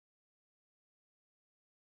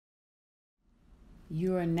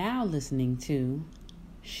You are now listening to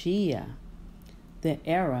SHIA, the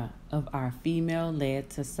era of our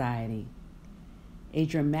female-led society, a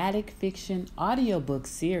dramatic fiction audiobook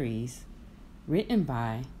series written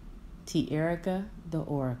by Te-Erika The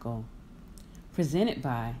Oracle, presented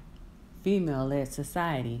by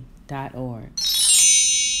female-led-society.org.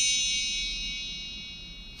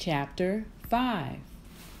 Chapter 5.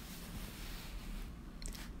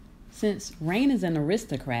 Since Rain is an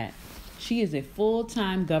aristocrat, she is a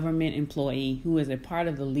full-time government employee who is a part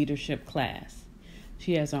of the leadership class.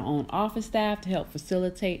 She has her own office staff to help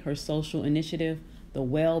facilitate her social initiative, the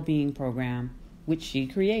Well-Being Program, which she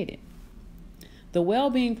created. The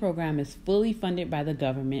Well-Being Program is fully funded by the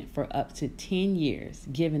government for up to 10 years,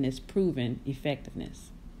 given its proven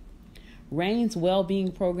effectiveness. Rain's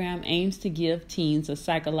Well-Being Program aims to give teens a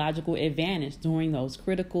psychological advantage during those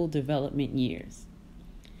critical development years.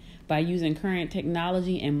 By using current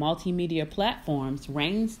technology and multimedia platforms,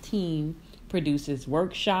 Rain's team produces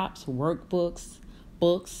workshops, workbooks,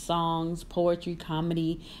 books, songs, poetry,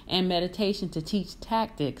 comedy, and meditation to teach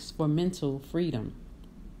tactics for mental freedom.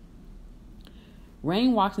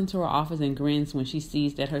 Rain walks into her office and grins when she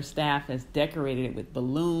sees that her staff has decorated it with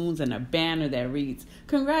balloons and a banner that reads,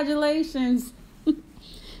 "Congratulations!"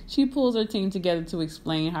 She pulls her team together to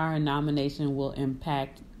explain how her nomination will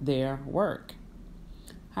impact their work.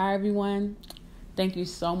 Hi, everyone. Thank you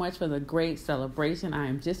so much for the great celebration. I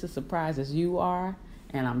am just as surprised as you are,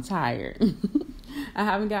 and I'm tired. I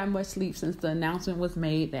haven't gotten much sleep since the announcement was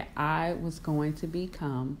made that I was going to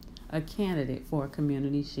become a candidate for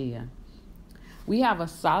Community SHIA. We have a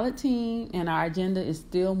solid team, and our agenda is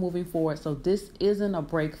still moving forward, so this isn't a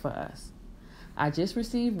break for us. I just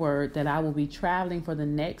received word that I will be traveling for the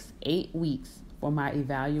next 8 weeks for my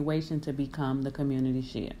evaluation to become the Community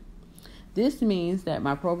SHIA. This means that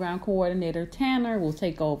my program coordinator, Tanner, will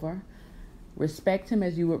take over. Respect him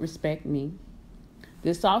as you would respect me.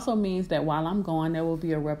 This also means that while I'm gone, there will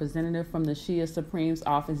be a representative from the SHIA Supreme's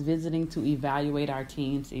office visiting to evaluate our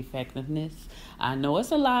team's effectiveness. I know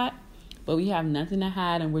it's a lot, but we have nothing to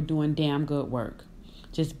hide and we're doing damn good work.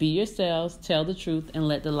 Just be yourselves, tell the truth, and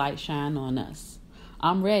let the light shine on us.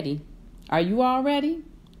 I'm ready. Are you all ready?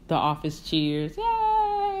 The office cheers.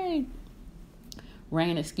 Yay!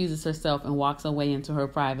 Rain excuses herself and walks away into her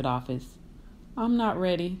private office. "I'm not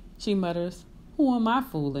ready," she mutters. "Who am I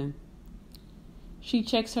fooling?" She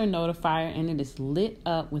checks her notifier and it is lit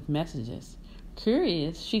up with messages.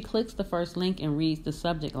 Curious, she clicks the first link and reads the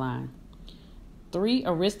subject line. 3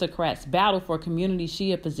 aristocrats battle for Community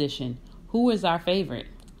SHIA position. Who is our favorite?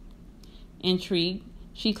 Intrigued,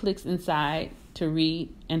 she clicks inside to read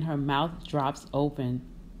and her mouth drops open.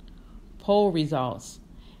 Poll results.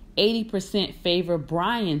 80% favor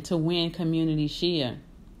Brian to win Community SHIA.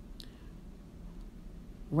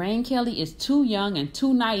 Rain Kelly is too young and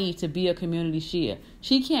too naive to be a Community SHIA.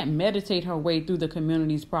 She can't meditate her way through the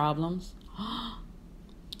community's problems.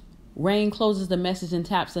 Rain closes the message and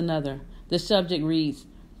taps another. The subject reads,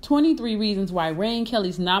 23 reasons why Rain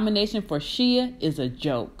Kelly's nomination for SHIA is a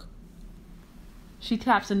joke. She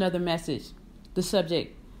taps another message. The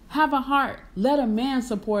subject, have a heart. Let a man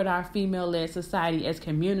support our female-led society as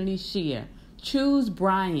Community SHIA. Choose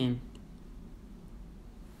Brian.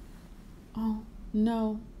 Oh,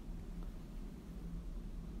 no.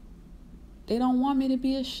 They don't want me to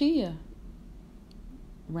be a SHIA.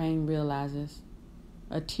 Rain realizes.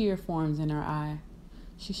 A tear forms in her eye.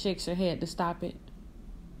 She shakes her head to stop it.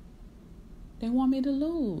 They want me to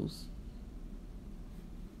lose.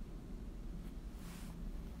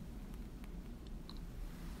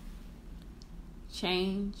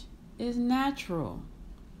 Change is natural.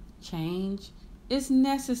 Change is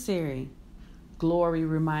necessary. Glory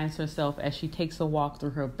reminds herself as she takes a walk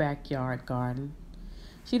through her backyard garden.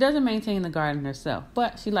 She doesn't maintain the garden herself,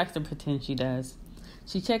 but she likes to pretend she does.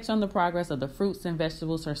 She checks on the progress of the fruits and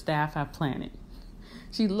vegetables her staff have planted.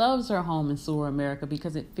 She loves her home in Sewer America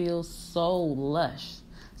because it feels so lush.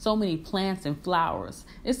 So many plants and flowers.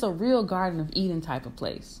 It's a real Garden of Eden type of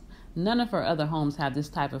place. None of her other homes have this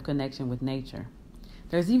type of connection with nature.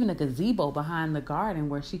 There's even a gazebo behind the garden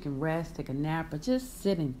where she can rest, take a nap, or just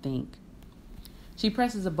sit and think. She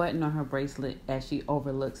presses a button on her bracelet as she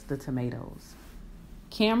overlooks the tomatoes.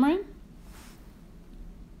 Cameron?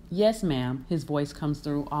 Yes, ma'am. His voice comes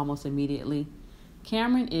through almost immediately.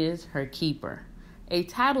 Cameron is her keeper, a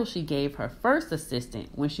title she gave her first assistant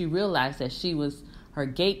when she realized that she was her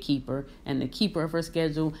gatekeeper and the keeper of her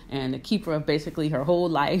schedule and the keeper of basically her whole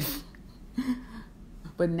life.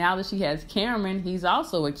 But now that she has Cameron, he's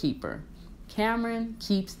also a keeper. Cameron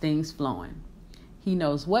keeps things flowing. He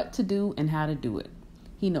knows what to do and how to do it.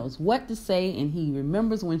 He knows what to say, and he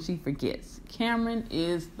remembers when she forgets. Cameron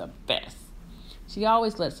is the best. She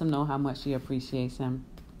always lets him know how much she appreciates him.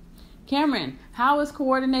 Cameron, how is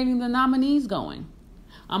coordinating the nominees going?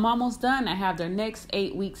 I'm almost done. I have their next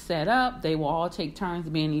 8 weeks set up. They will all take turns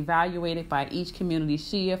being evaluated by each community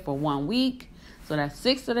SHIA for 1 week. So that's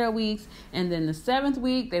 6 of their weeks. And then the 7th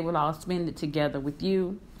week, they will all spend it together with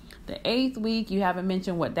you. The 8th week, you haven't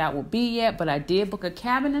mentioned what that will be yet, but I did book a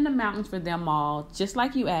cabin in the mountains for them all, just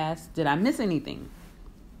like you asked. Did I miss anything?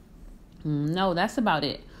 No, that's about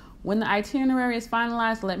it. When the itinerary is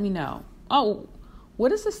finalized, let me know. Oh,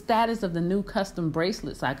 what is the status of the new custom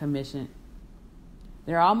bracelets I commissioned?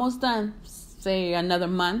 They're almost done. Say another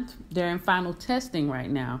month. They're in final testing right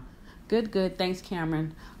now. Good. Thanks,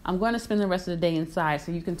 Cameron. I'm going to spend the rest of the day inside,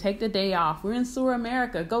 so you can take the day off. We're in Sur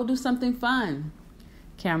America. Go do something fun.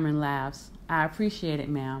 Cameron laughs. I appreciate it,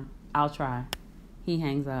 ma'am. I'll try. He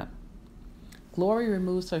hangs up. Glory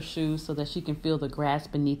removes her shoes so that she can feel the grass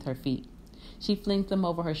beneath her feet. She flings them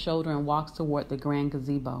over her shoulder and walks toward the grand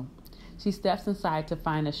gazebo. She steps inside to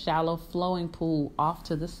find a shallow flowing pool off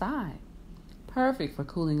to the side. Perfect for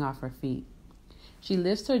cooling off her feet. She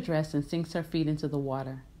lifts her dress and sinks her feet into the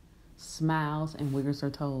water, smiles and wiggles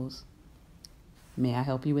her toes. May I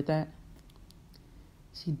help you with that?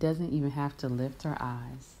 She doesn't even have to lift her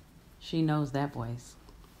eyes. She knows that voice.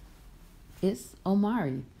 It's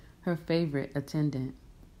Omari, her favorite attendant.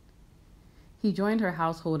 He joined her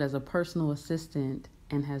household as a personal assistant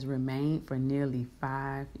and has remained for nearly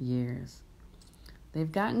 5 years.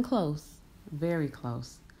 They've gotten close, very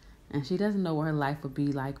close, and she doesn't know what her life would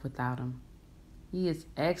be like without him. He is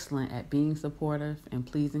excellent at being supportive and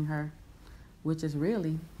pleasing her, which is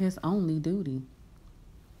really his only duty.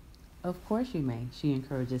 Of course you may, she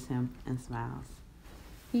encourages him and smiles.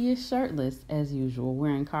 He is shirtless, as usual,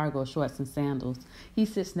 wearing cargo shorts and sandals. He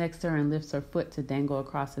sits next to her and lifts her foot to dangle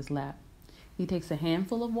across his lap. He takes a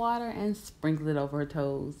handful of water and sprinkles it over her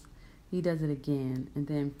toes. He does it again and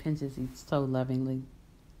then pinches each toe lovingly.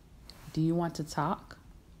 Do you want to talk?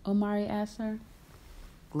 Omari asks her.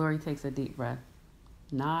 Glory takes a deep breath,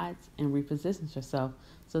 nods, and repositions herself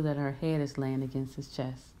so that her head is laying against his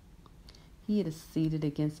chest. He is seated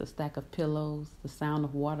against a stack of pillows. The sound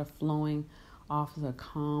of water flowing offers a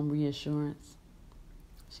calm reassurance.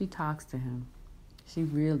 She talks to him. She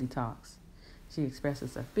really talks. She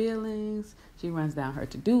expresses her feelings. She runs down her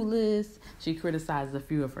to-do list. She criticizes a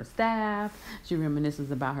few of her staff. She reminisces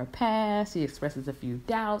about her past. She expresses a few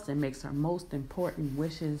doubts and makes her most important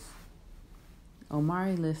wishes.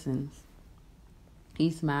 Omari listens. He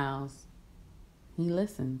smiles. He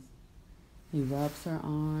listens. He rubs her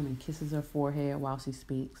arm and kisses her forehead while she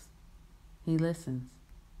speaks. He listens.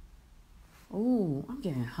 Ooh, I'm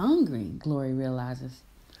getting hungry, Glory realizes.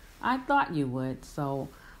 I thought you would, so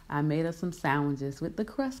I made us some sandwiches with the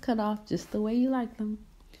crust cut off just the way you like them.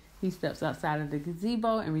 He steps outside of the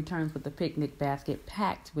gazebo and returns with a picnic basket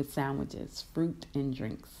packed with sandwiches, fruit, and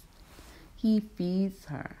drinks. He feeds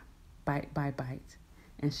her, bite by bite,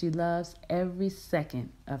 and she loves every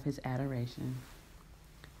second of his adoration.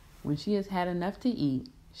 When she has had enough to eat,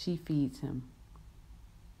 she feeds him.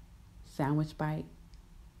 Sandwich bite,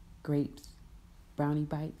 grapes, brownie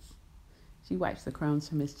bites. She wipes the crumbs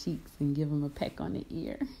from his cheeks and gives him a peck on the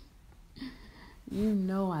ear. You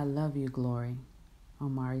know I love you, Glory,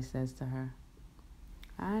 Omari says to her.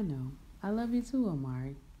 I know. I love you too,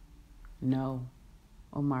 Omari. No,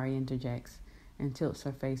 Omari interjects and tilts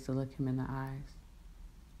her face to look him in the eyes.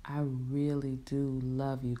 I really do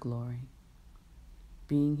love you, Glory.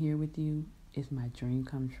 Being here with you is my dream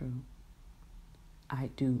come true.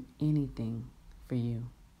 I'd do anything for you.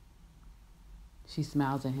 She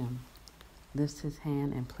smiles at him, lifts his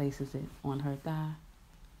hand and places it on her thigh.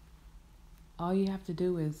 All you have to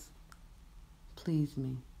do is please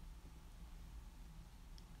me.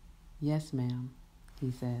 Yes, ma'am,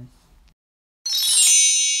 he says.